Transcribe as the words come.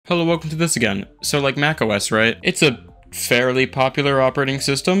Hello, welcome to this again. So like macOS, right? It's a fairly popular operating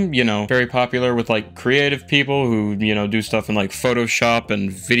system, you know, very popular with like creative people who, you know, do stuff in like Photoshop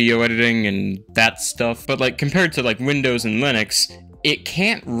and video editing and that stuff. But like compared to like Windows and Linux, it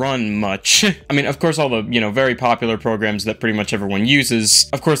can't run much. I mean, of course, all the, you know, very popular programs that pretty much everyone uses,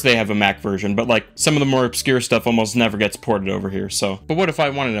 of course they have a Mac version, but like some of the more obscure stuff almost never gets ported over here, so. But what if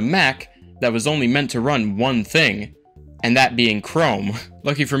I wanted a Mac that was only meant to run one thing? And that being Chrome.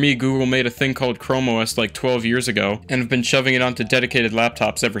 Lucky for me, Google made a thing called ChromeOS like 12 years ago, and have been shoving it onto dedicated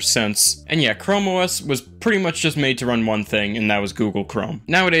laptops ever since. And yeah, ChromeOS was pretty much just made to run one thing, and that was Google Chrome.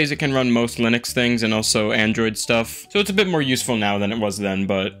 Nowadays, it can run most Linux things and also Android stuff, so it's a bit more useful now than it was then,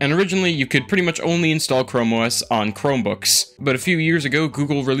 and originally, you could pretty much only install ChromeOS on Chromebooks. But a few years ago,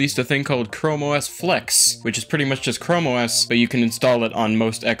 Google released a thing called ChromeOS Flex, which is pretty much just ChromeOS, but you can install it on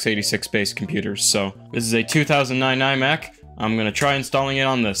most x86-based computers, so. This is a 2009 iMac. I'm gonna try installing it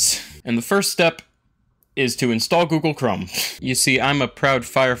on this. And the first step is to install Google Chrome. You see, I'm a proud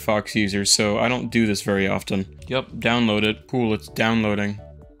Firefox user, so I don't do this very often. Yep, download it. Cool, it's downloading.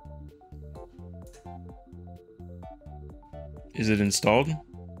 Is it installed?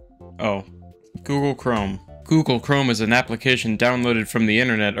 Oh. Google Chrome. Google Chrome is an application downloaded from the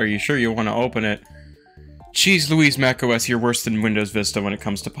internet. Are you sure you want to open it? Jeez Louise, macOS, you're worse than Windows Vista when it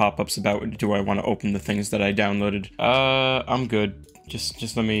comes to pop-ups about do I want to open the things that I downloaded. I'm good.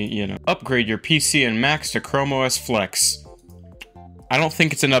 Just let me, you know. Upgrade your PC and Macs to ChromeOS Flex. I don't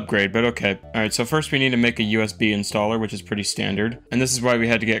think it's an upgrade, but okay. Alright, so first we need to make a USB installer, which is pretty standard. And this is why we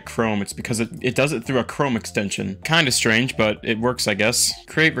had to get Chrome. It's because it does it through a Chrome extension. Kinda strange, but it works, I guess.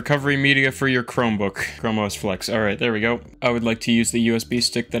 Create recovery media for your Chromebook. ChromeOS Flex. Alright, there we go. I would like to use the USB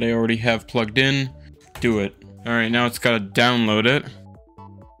stick that I already have plugged in. Do it. Alright, now it's gotta download it.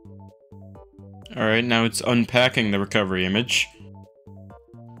 Alright, now it's unpacking the recovery image.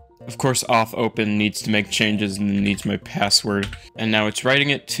 Of course, auth open needs to make changes and needs my password. And now it's writing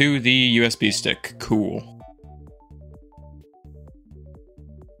it to the USB stick. Cool.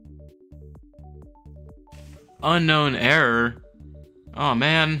 Unknown error? Oh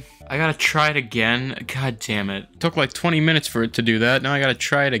man. I gotta try it again. God damn it. Took like 20 minutes for it to do that. Now I gotta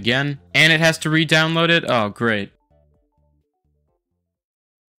try it again. And it has to re-download it? Oh, great.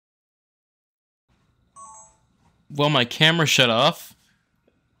 Well, my camera shut off.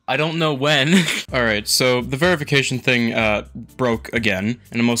 I don't know when. Alright, so the verification thing broke again,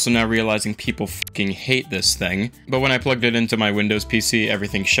 and I'm also now realizing people fucking hate this thing. But when I plugged it into my Windows PC,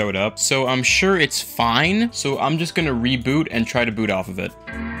 everything showed up. So I'm sure it's fine, so I'm just gonna reboot and try to boot off of it.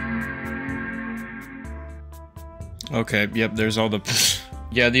 Okay, yep, there's all the...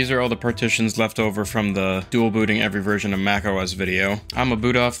 Yeah, these are all the partitions left over from the dual booting every version of macOS video. I'ma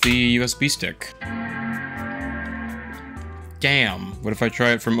boot off the USB stick. Damn. What if I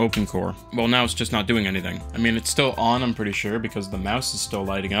try it from OpenCore? Well, now it's just not doing anything. I mean, it's still on, I'm pretty sure, because the mouse is still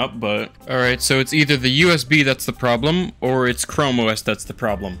lighting up, but... Alright, so it's either the USB that's the problem, or it's ChromeOS that's the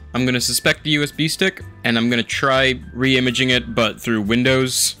problem. I'm gonna suspect the USB stick, and I'm gonna try re-imaging it, but through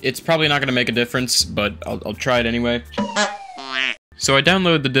Windows. It's probably not gonna make a difference, but I'll try it anyway. So I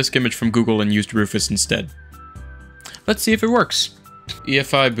downloaded the disk image from Google and used Rufus instead. Let's see if it works.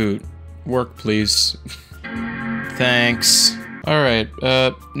 EFI boot. Work, please. Thanks. Alright,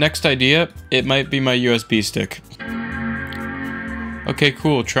 next idea. It might be my USB stick. Okay,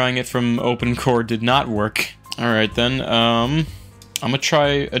 cool. Trying it from OpenCore did not work. Alright then, I'm gonna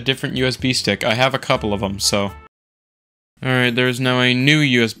try a different USB stick. I have a couple of them, so... Alright, there's now a new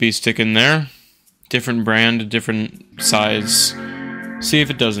USB stick in there. Different brand, different size. See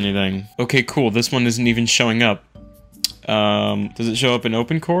if it does anything. Okay, cool. This one isn't even showing up. Does it show up in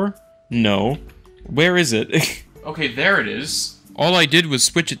OpenCore? No. Where is it? Okay, there it is. All I did was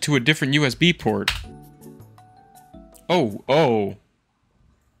switch it to a different USB port. Oh.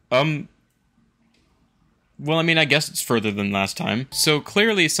 Well, I mean, I guess it's further than last time. So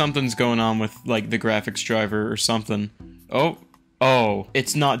clearly something's going on with, like, the graphics driver or something. Oh,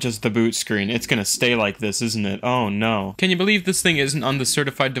 it's not just the boot screen. It's gonna stay like this, isn't it? Oh no. Can you believe this thing isn't on the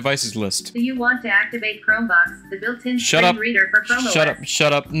certified devices list? Do you want to activate Chromebox, the built-in screen reader for ChromeOS?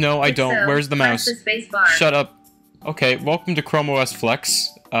 Shut up. No, I don't. So, where's the mouse? press the space bar. Shut up. Okay, welcome to ChromeOS Flex.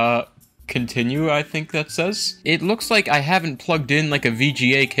 Continue, I think that says. It looks like I haven't plugged in like a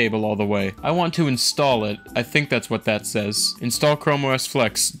VGA cable all the way. I want to install it. I think that's what that says. Install ChromeOS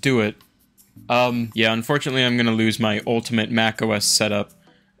Flex. Do it. Yeah, unfortunately I'm gonna lose my ultimate macOS setup.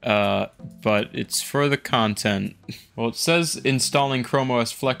 But it's for the content. Well, it says installing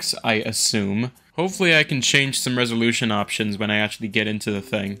ChromeOS Flex, I assume. Hopefully I can change some resolution options when I actually get into the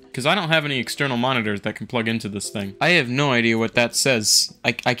thing, because I don't have any external monitors that can plug into this thing. I have no idea what that says.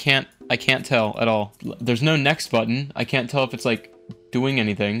 I can't tell at all. There's no next button. I can't tell if it's like doing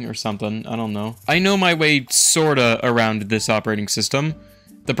anything or something. I don't know. I know my way sorta around this operating system.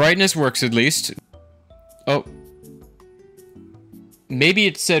 The brightness works at least. Oh. Maybe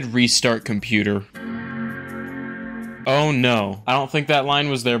it said restart computer. Oh no. I don't think that line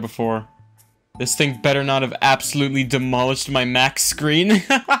was there before. This thing better not have absolutely demolished my Mac screen.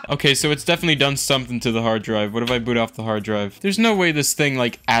 Okay, so it's definitely done something to the hard drive. What if I boot off the hard drive? There's no way this thing,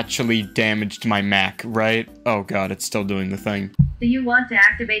 like, actually damaged my Mac, right? Oh god, it's still doing the thing. Do you want to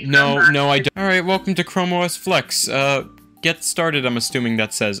activate No, no, I don't. Alright, welcome to ChromeOS Flex. Get started, I'm assuming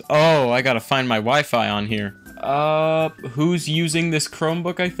that says. Oh, I gotta find my Wi-Fi on here. Who's using this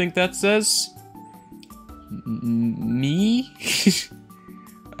Chromebook, I think that says? Me?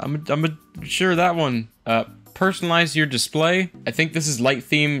 I'm sure that one. Personalize your display. I think this is light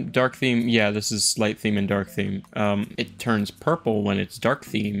theme, dark theme. Yeah, this is light theme and dark theme. It turns purple when it's dark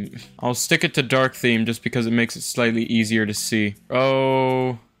theme. I'll stick it to dark theme just because it makes it slightly easier to see.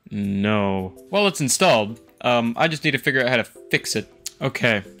 Oh, no. Well, it's installed. I just need to figure out how to fix it.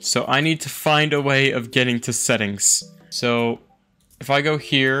 Okay, so I need to find a way of getting to settings. So, if I go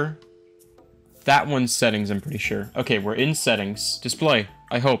here, that one's settings, I'm pretty sure. Okay, we're in settings. Display,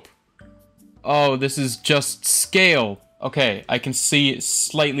 I hope. Oh, this is just scale. Okay, I can see it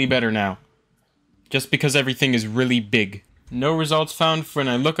slightly better now. Just because everything is really big. No results found when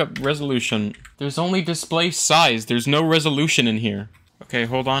I look up resolution. There's only display size. There's no resolution in here. Okay,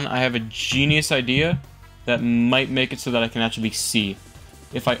 hold on. I have a genius idea that might make it so that I can actually see.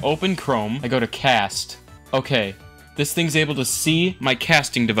 If I open Chrome, I go to cast. Okay, this thing's able to see my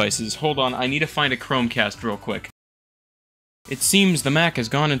casting devices. Hold on, I need to find a Chromecast real quick. It seems the Mac has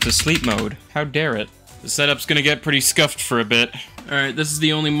gone into sleep mode. How dare it? The setup's gonna get pretty scuffed for a bit. Alright, this is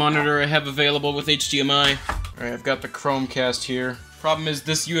the only monitor I have available with HDMI. Alright, I've got the Chromecast here. Problem is,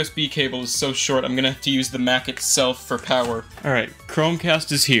 this USB cable is so short, I'm gonna have to use the Mac itself for power. Alright,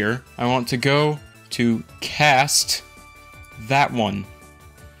 Chromecast is here. I want to go to cast that one.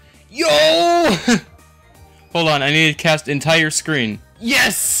 Yo! Hold on, I need to cast entire screen.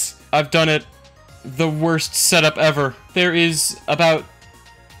 Yes! I've done it. The worst setup ever. There is about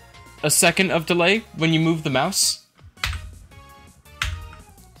a second of delay when you move the mouse.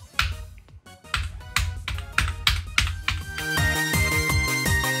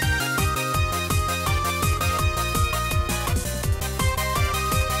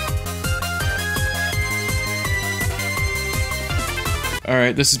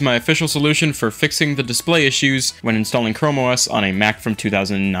 Alright, this is my official solution for fixing the display issues when installing ChromeOS on a Mac from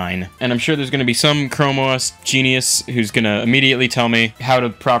 2009. And I'm sure there's going to be some ChromeOS genius who's going to immediately tell me how to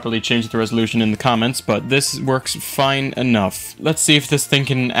properly change the resolution in the comments, but this works fine enough. Let's see if this thing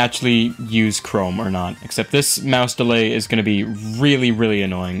can actually use Chrome or not. Except this mouse delay is going to be really, really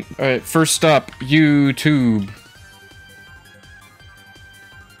annoying. Alright, first stop, YouTube.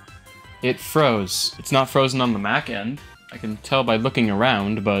 It froze. It's not frozen on the Mac end. I can tell by looking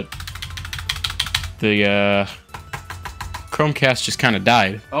around, but the Chromecast just kind of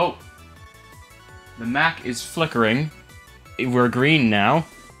died. Oh, the Mac is flickering. We're green now.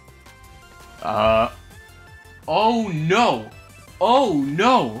 Oh no! Oh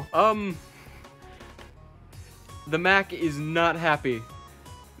no! The Mac is not happy.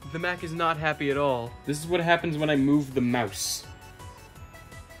 The Mac is not happy at all. This is what happens when I move the mouse.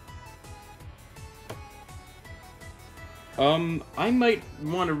 I might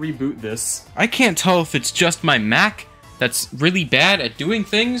want to reboot this. I can't tell if it's just my Mac that's really bad at doing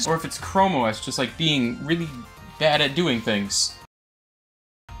things, or if it's ChromeOS just like being really bad at doing things.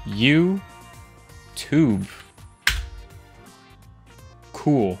 YouTube.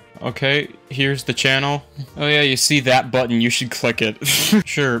 Cool. Okay, here's the channel. Oh yeah, you see that button, you should click it.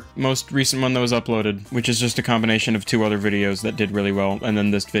 Sure, most recent one that was uploaded, which is just a combination of 2 other videos that did really well, and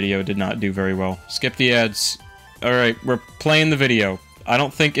then this video did not do very well. Skip the ads. Alright, we're playing the video. I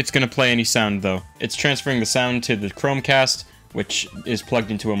don't think it's gonna play any sound, though. It's transferring the sound to the Chromecast, which is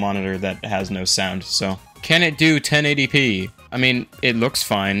plugged into a monitor that has no sound, so... Can it do 1080p? I mean, it looks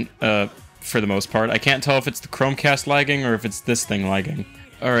fine, for the most part. I can't tell if it's the Chromecast lagging or if it's this thing lagging.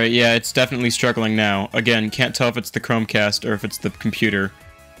 Alright, yeah, it's definitely struggling now. Again, can't tell if it's the Chromecast or if it's the computer.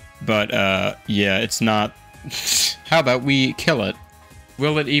 But, yeah, it's not... How about we kill it?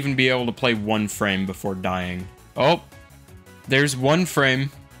 Will it even be able to play 1 frame before dying? Oh, there's 1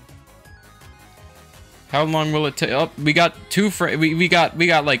 frame. How long will it take? Oh, we got 2 frames. We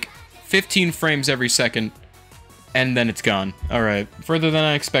got like 15 frames every second. and then it's gone. Alright, further than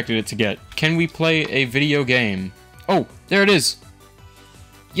I expected it to get. Can we play a video game? Oh, there it is!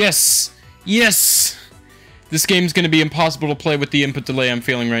 Yes! Yes! This game's gonna be impossible to play with the input delay I'm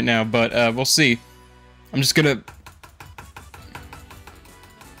feeling right now, but we'll see. I'm just gonna...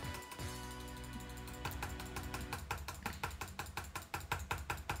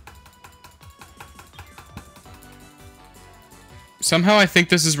 Somehow I think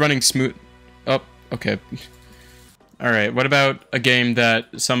this is running smooth... Oh, okay. Alright, what about a game that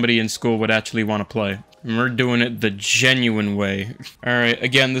somebody in school would actually want to play? And we're doing it the genuine way. Alright,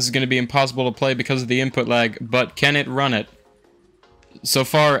 again, this is going to be impossible to play because of the input lag, but can it run it? So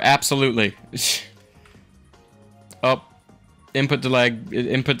far, absolutely. Oh, input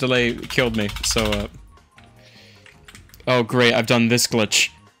delay killed me, so, Oh, great, I've done this glitch.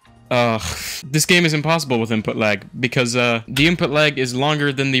 This game is impossible with input lag, because, the input lag is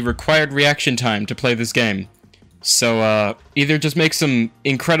longer than the required reaction time to play this game. So, either just make some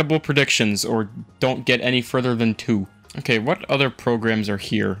incredible predictions, or don't get any further than 2. Okay, what other programs are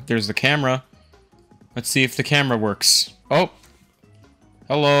here? There's the camera. Let's see if the camera works. Oh!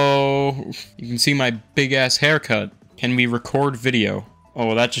 Hello! You can see my big-ass haircut. Can we record video? Oh,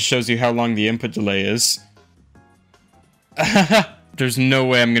 well, that just shows you how long the input delay is. There's no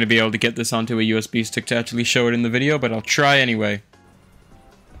way I'm gonna be able to get this onto a USB stick to actually show it in the video, but I'll try anyway.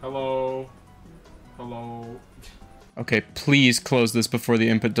 Hello? Hello? Okay, please close this before the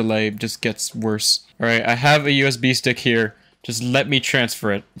input delay just gets worse. Alright, I have a USB stick here. Just let me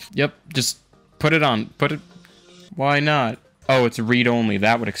transfer it. Yep, just put it on. Put it... Why not? Oh, it's read-only.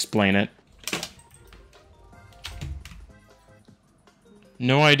 That would explain it.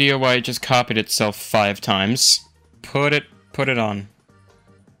 No idea why it just copied itself 5 times. Put it on.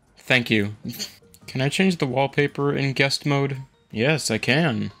 Thank you. Can I change the wallpaper in guest mode? Yes, I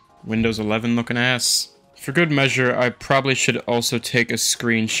can. Windows 11 looking ass. For good measure, I probably should also take a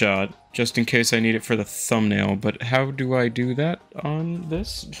screenshot, just in case I need it for the thumbnail, but how do I do that on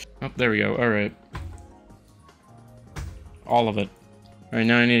this? Oh, there we go, alright. All of it. Alright,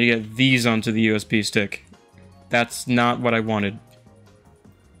 now I need to get these onto the USB stick. That's not what I wanted.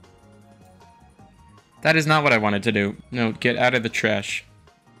 That is not what I wanted to do. No, get out of the trash.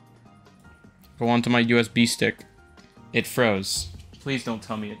 Go onto my USB stick. It froze. Please don't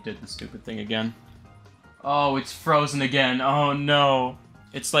tell me it did the stupid thing again. Oh, it's frozen again. Oh, no.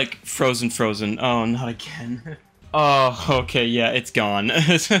 It's like frozen. Oh, not again. Oh, okay, yeah, it's gone.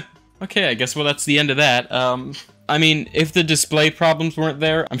 Okay, I guess, well, that's the end of that. I mean, if the display problems weren't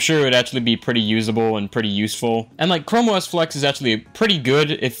there, I'm sure it would actually be pretty usable and pretty useful. And, like, ChromeOS Flex is actually pretty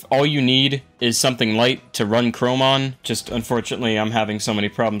good if all you need is something light to run Chrome on. Just, unfortunately, I'm having so many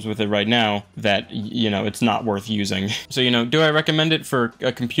problems with it right now that, you know, it's not worth using. So, you know, do I recommend it for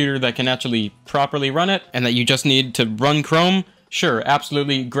a computer that can actually properly run it and that you just need to run Chrome? Sure,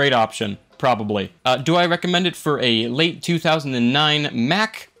 absolutely great option. Probably. Do I recommend it for a late 2009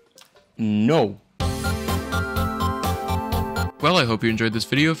 Mac? No. Well, I hope you enjoyed this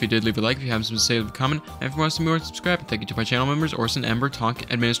video. If you did, leave a like. If you have something to say, leave a comment. And if you want to see more, subscribe. And thank you to my channel members: Orson, Ember,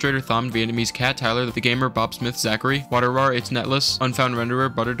 Tonk, Administrator, Thom, Vietnamese Cat, Tyler, The Gamer, Bob Smith, Zachary, Waterrar, It's Netless, Unfound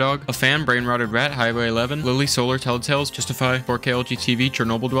Renderer, Butterdog, A Fan, Brain Rotted Rat, Highway 11, Lily, Solar, Telltales, Justify, 4K LGTV,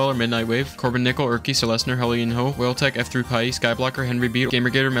 Chernobyl Dweller, Midnight Wave, Corbin Nickel, Urky, Celestner, Hellion Ho, Whaletech, F3 Pi, Skyblocker, Henry Beat,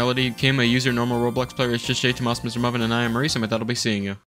 Gamergator, Melody, Kim, a user, normal Roblox player, It's Just Jay, Tomas, Mr. Muffin, and I am Maurice, and with that, I'll be seeing you.